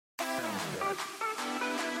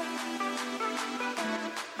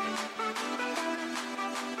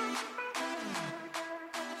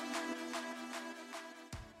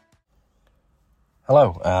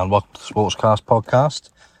Hello and welcome to the Sportscast podcast.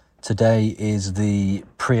 Today is the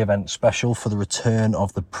pre-event special for the return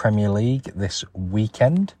of the Premier League this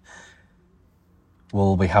weekend.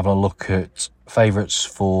 We'll be having a look at favourites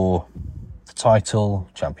for the title,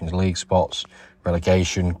 Champions League spots,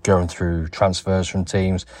 relegation, going through transfers from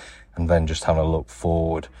teams, and then just having a look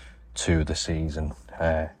forward to the season.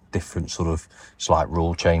 Different sort of slight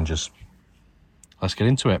rule changes. Let's get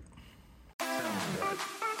into it.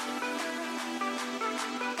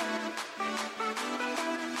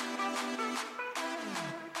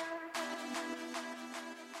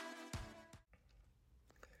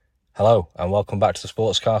 Hello and welcome back to the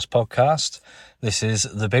Sportscast podcast. This is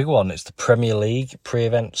the big one. It's the Premier League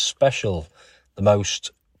pre-event special, the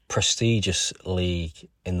most prestigious league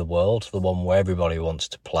in the world, the one where everybody wants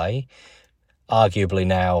to play. Arguably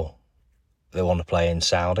now they want to play in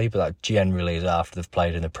Saudi, but that generally is after they've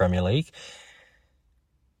played in the Premier League.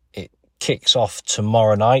 It kicks off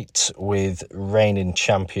tomorrow night with reigning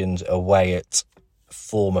champions away at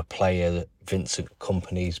former player Vincent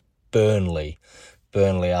Kompany's Burnley.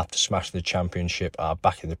 Burnley, after smashing the Championship, are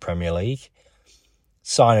back in the Premier League,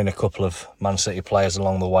 signing a couple of Man City players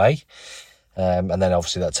along the way. And then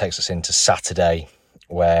obviously that takes us into Saturday,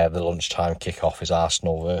 where the lunchtime kick-off is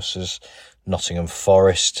Arsenal versus Nottingham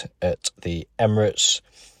Forest at the Emirates.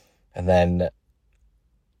 And then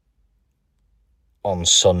on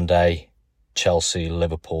Sunday,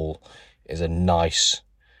 Chelsea-Liverpool is a nice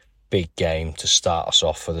big game to start us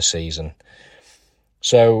off for the season.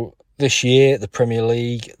 So this year, the Premier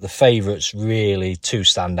League, the favourites really, two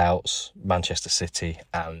standouts, Manchester City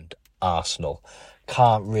and Arsenal.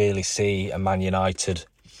 Can't really see a Man United,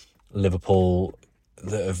 Liverpool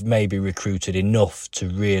that have maybe recruited enough to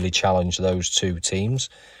really challenge those two teams.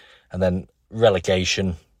 And then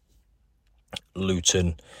relegation,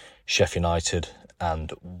 Luton, Sheffield United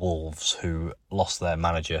and Wolves, who lost their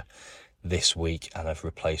manager this week and have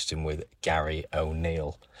replaced him with Gary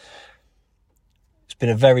O'Neill. It's been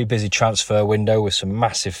a very busy transfer window with some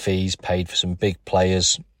massive fees paid for some big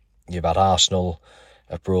players. You've had Arsenal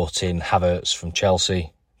have brought in Havertz from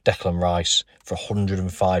Chelsea, Declan Rice for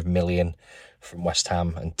 105 million from West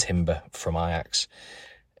Ham and Timber from Ajax.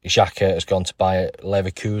 Xhaka has gone to Bayer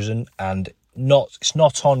Leverkusen and it's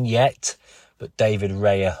not on yet, but David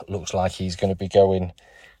Raya looks like he's going to be going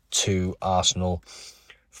to Arsenal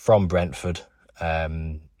from Brentford.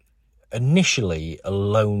 Initially a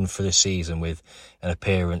loan for the season with an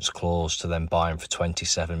appearance clause to then buy him for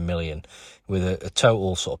 27 million with a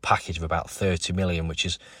total sort of package of about 30 million, which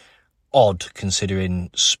is odd considering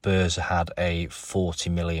Spurs had a 40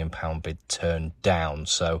 million pound bid turned down.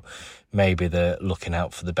 So maybe they're looking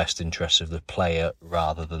out for the best interests of the player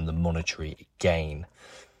rather than the monetary gain.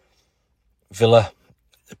 Villa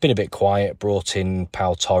have been a bit quiet, brought in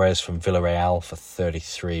Pau Torres from Villarreal for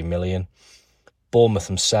 33 million. Bournemouth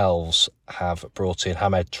themselves have brought in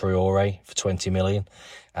Hamed Traore for 20 million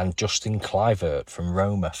and Justin Kluivert from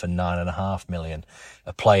Roma for 9.5 million.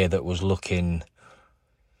 A player that was looking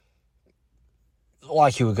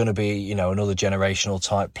like he was going to be, another generational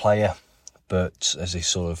type player, but as he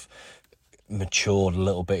sort of matured a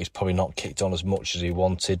little bit, he's probably not kicked on as much as he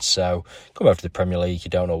wanted. So come over to the Premier League, you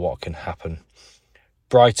don't know what can happen.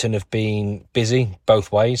 Brighton have been busy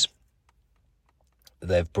both ways.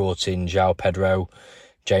 They've brought in João Pedro,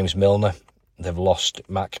 James Milner. They've lost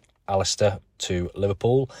Mac Allister to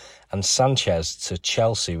Liverpool and Sanchez to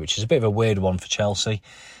Chelsea, which is a bit of a weird one for Chelsea.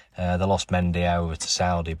 They lost Mendy over to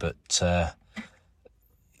Saudi, but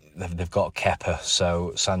they've got Kepa.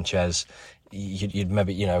 So Sanchez, you'd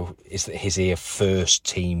maybe, is he a first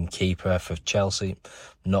team keeper for Chelsea?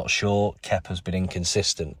 Not sure. Kepa's been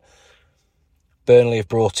inconsistent. Burnley have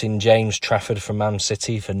brought in James Trafford from Man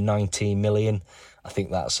City for 19 million. I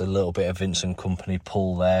think that's a little bit of Vincent Kompany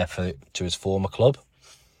pull there to his former club.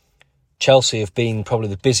 Chelsea have been probably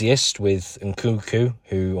the busiest with Nkunku,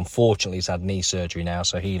 who unfortunately has had knee surgery now,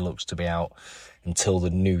 so he looks to be out until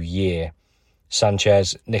the new year.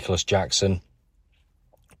 Sanchez, Nicholas Jackson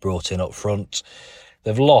brought in up front.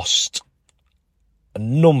 They've lost a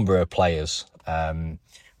number of players,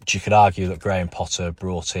 which you could argue that Graham Potter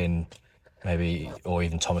brought in maybe, or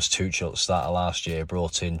even Thomas Tuchel at the start of last year,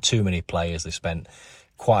 brought in too many players. They spent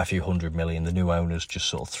quite a few $100 million. The new owners just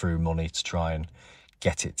sort of threw money to try and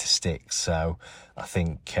get it to stick. So I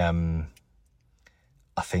think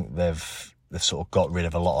they've sort of got rid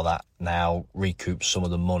of a lot of that now, recouped some of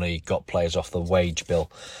the money, got players off the wage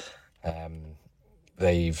bill.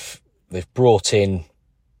 They've brought in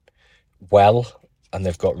well, and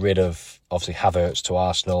they've got rid of, obviously, Havertz to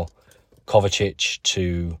Arsenal, Kovacic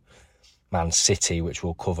to Man City, which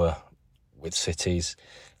we'll cover with Cities.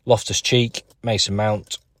 Loftus-Cheek, Mason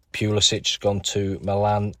Mount, Pulisic has gone to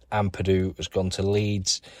Milan, Ampadu has gone to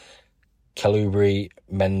Leeds, Kalubri,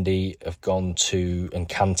 Mendy have gone to, and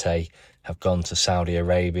Kante have gone to Saudi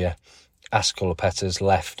Arabia. Azpilicueta's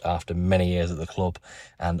left after many years at the club,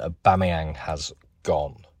 and Aubameyang has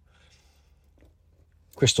gone.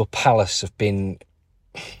 Crystal Palace have been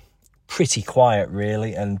pretty quiet,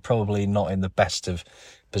 really, and probably not in the best of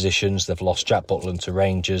positions. They've lost Jack Butland to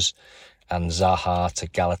Rangers and Zaha to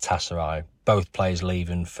Galatasaray. Both players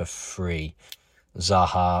leaving for free.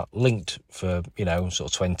 Zaha linked for, sort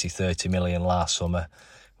of 20, 30 million last summer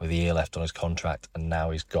with a year left on his contract, and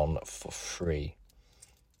now he's gone for free.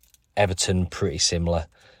 Everton, pretty similar.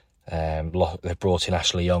 They've brought in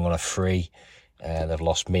Ashley Young on a free. They've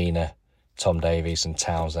lost Mina, Tom Davies and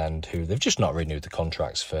Townsend, who they've just not renewed the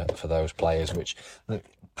contracts for those players, which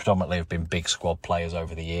predominantly have been big squad players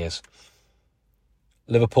over the years.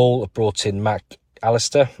 Liverpool have brought in Mac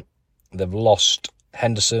Allister. They've lost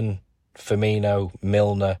Henderson, Firmino,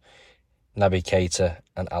 Milner, Naby Keita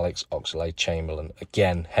and Alex Oxlade-Chamberlain.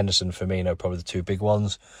 Again, Henderson, Firmino, probably the two big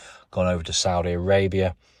ones. Gone over to Saudi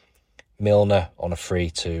Arabia. Milner on a free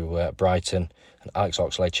to Brighton. And Alex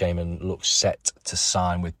Oxlade-Chamberlain looks set to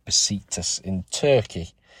sign with Besiktas in Turkey.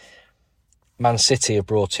 Man City have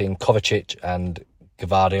brought in Kovacic and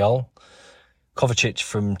Gvardiol. Kovacic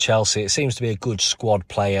from Chelsea, it seems to be a good squad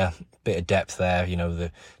player. Bit of depth there.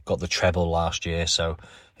 They got the treble last year, so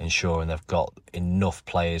ensuring they've got enough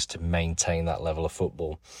players to maintain that level of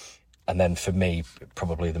football. And then for me,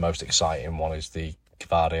 probably the most exciting one is the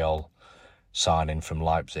Gvardiol signing from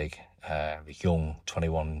Leipzig. The young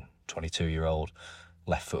 21, 22-year-old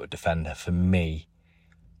left-footed defender, for me,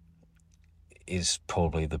 is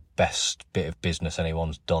probably the best bit of business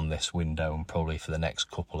anyone's done this window, and probably for the next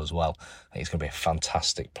couple as well. I think he's going to be a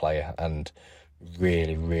fantastic player, and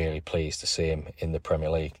really, really pleased to see him in the Premier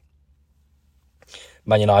League.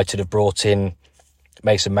 Man United have brought in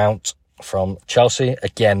Mason Mount from Chelsea.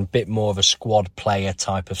 Again, bit more of a squad player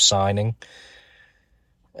type of signing.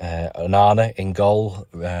 Onana in goal,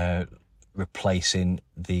 replacing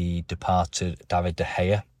the departed David De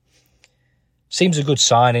Gea. Seems a good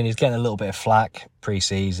signing. He's getting a little bit of flack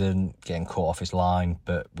pre-season, getting caught off his line,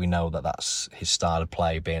 but we know that that's his style of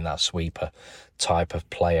play, being that sweeper type of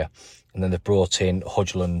player. And then they've brought in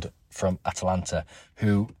Højlund from Atalanta,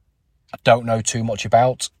 who I don't know too much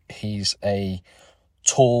about. He's a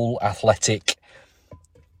tall, athletic,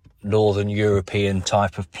 Northern European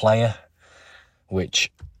type of player, which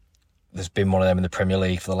there's been one of them in the Premier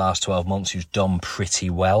League for the last 12 months who's done pretty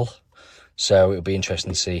well. So it'll be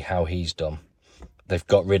interesting to see how he's done. They've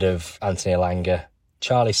got rid of Anthony Elanga,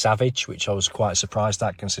 Charlie Savage, which I was quite surprised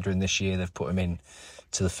at, considering this year they've put him in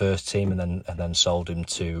to the first team and then sold him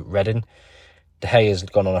to Reading. De Gea has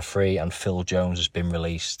gone on a free, and Phil Jones has been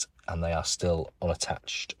released, and they are still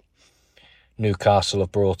unattached. Newcastle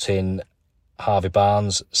have brought in Harvey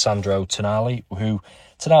Barnes, Sandro Tonali, who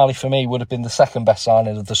Tonali for me would have been the second best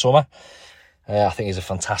signing of the summer. I think he's a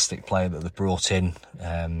fantastic player that they've brought in.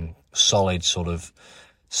 Solid sort of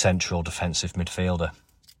central defensive midfielder.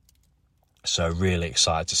 So really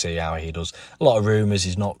excited to see how he does. A lot of rumours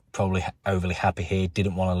he's not probably overly happy here,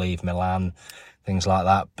 didn't want to leave Milan, things like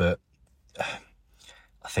that. But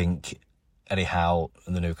I think Eddie Howe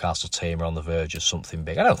and the Newcastle team are on the verge of something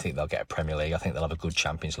big. I don't think they'll get a Premier League. I think they'll have a good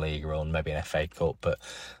Champions League run, maybe an FA Cup, but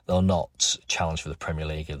they'll not challenge for the Premier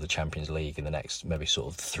League or the Champions League in the next maybe sort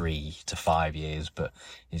of 3 to 5 years. But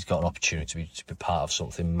he's got an opportunity to be part of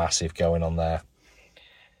something massive going on there.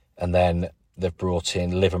 And then they've brought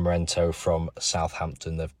in Livramento from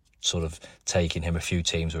Southampton. They've sort of taken him. A few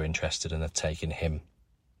teams were interested and they've taken him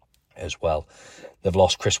as well. They've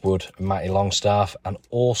lost Chris Wood and Matty Longstaff, and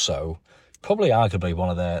also probably arguably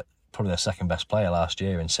their second best player last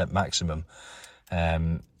year in St Maximum.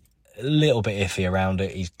 A little bit iffy around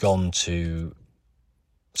it. He's gone to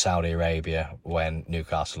Saudi Arabia when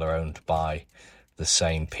Newcastle are owned by the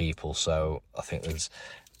same people. So I think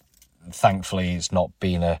thankfully it's not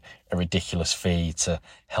been a ridiculous fee to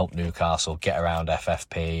help Newcastle get around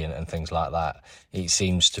FFP and things like that. It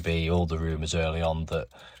seems to be all the rumours early on that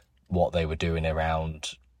what they were doing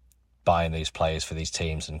around buying these players for these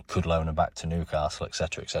teams and could loan them back to Newcastle,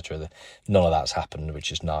 etc., etc. None of that's happened,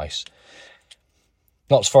 which is nice.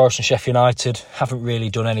 Notts Forest and Sheffield United haven't really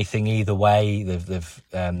done anything either way.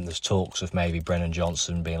 There's talks of maybe Brennan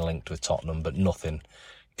Johnson being linked with Tottenham, but nothing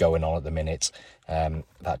going on at the minute.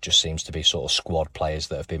 That just seems to be sort of squad players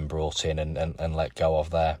that have been brought in and let go of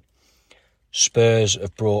there. Spurs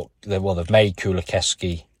have they've made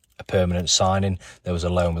Kulusevski a permanent signing. There was a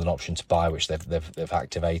loan with an option to buy, which they've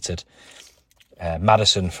activated.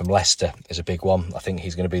 Maddison from Leicester is a big one. I think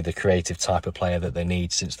he's going to be the creative type of player that they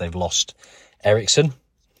need since they've lost Eriksen.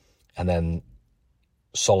 And then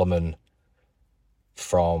Solomon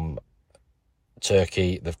from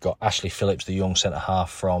Turkey. They've got Ashley Phillips, the young centre-half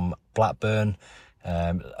from Blackburn.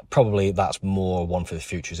 Probably that's more one for the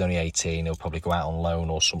future. He's only 18. He'll probably go out on loan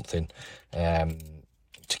or something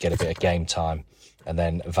to get a bit of game time. And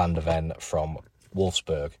then Van der Ven from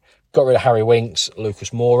Wolfsburg. Got rid of Harry Winks, Lucas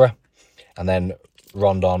Moura. And then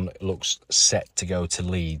Rondon looks set to go to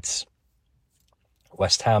Leeds.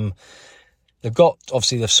 West Ham, they've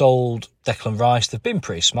sold Declan Rice. They've been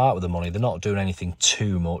pretty smart with the money. They're not doing anything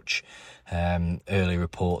too much. Early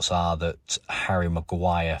reports are that Harry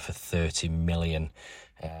Maguire for 30 million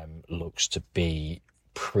looks to be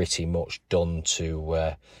pretty much done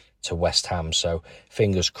to West Ham. So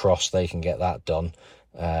fingers crossed they can get that done.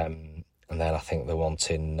 And then I think they're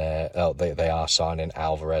wanting, they are signing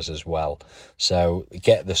Alvarez as well. So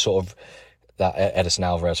get the sort of that Edison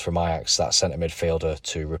Alvarez from Ajax, that centre midfielder,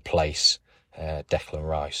 to replace Declan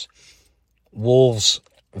Rice. Wolves,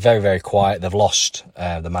 very, very quiet. They've lost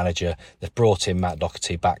the manager. They've brought in Matt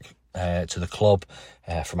Doherty back to the club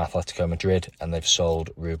from Atletico Madrid, and they've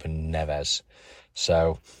sold Ruben Neves.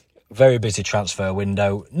 So very busy transfer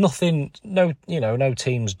window. No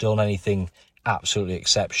team's done anything absolutely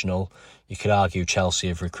exceptional. You could argue Chelsea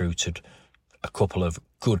have recruited a couple of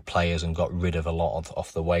good players and got rid of a lot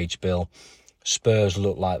off the wage bill. Spurs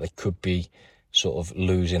look like they could be sort of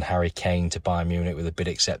losing Harry Kane to Bayern Munich with a bid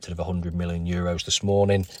accepted of €100 million this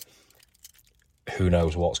morning. Who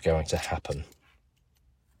knows what's going to happen?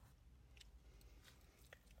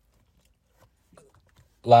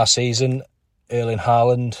 Last season, Erling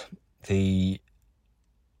Haaland, he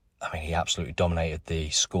absolutely dominated the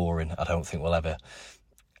scoring. I don't think we'll ever,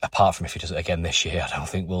 apart from if he does it again this year, I don't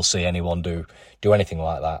think we'll see anyone do anything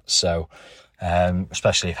like that. So,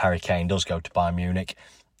 especially if Harry Kane does go to Bayern Munich,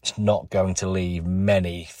 it's not going to leave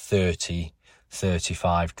many 30,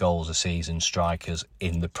 35 goals a season strikers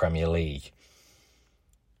in the Premier League.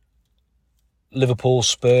 Liverpool,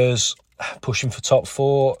 Spurs pushing for top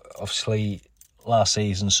four. Obviously, last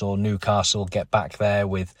season saw Newcastle get back there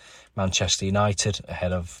with Manchester United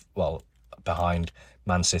behind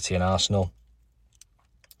Man City and Arsenal.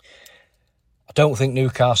 I don't think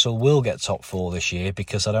Newcastle will get top four this year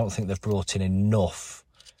because I don't think they've brought in enough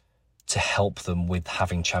to help them with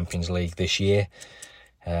having Champions League this year.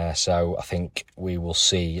 So I think we will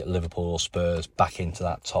see Liverpool or Spurs back into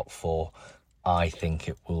that top four. I think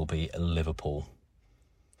it will be Liverpool.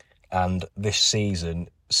 And this season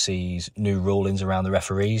sees new rulings around the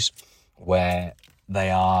referees where they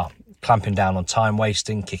are clamping down on time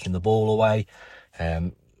wasting, kicking the ball away,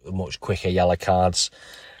 much quicker yellow cards,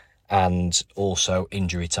 and also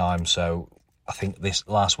injury time. So I think this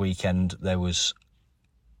last weekend there was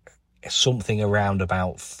something around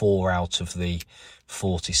about 4 out of the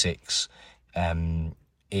 46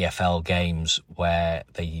 EFL games where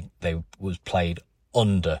they was played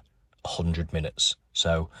under 100 minutes.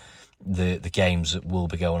 So the games will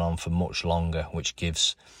be going on for much longer, which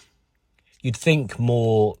gives, you'd think,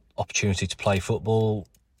 more opportunity to play football,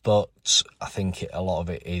 but I think a lot of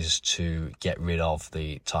it is to get rid of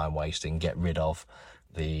the time wasting, get rid of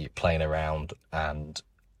the playing around, and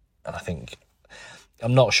I think,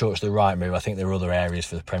 I'm not sure it's the right move. I think there are other areas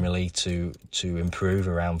for the Premier League to improve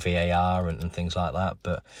around VAR and things like that,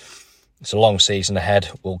 but it's a long season ahead.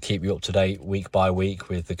 We'll keep you up to date week by week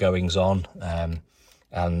with the goings on,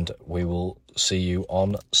 and we will see you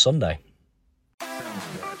on Sunday.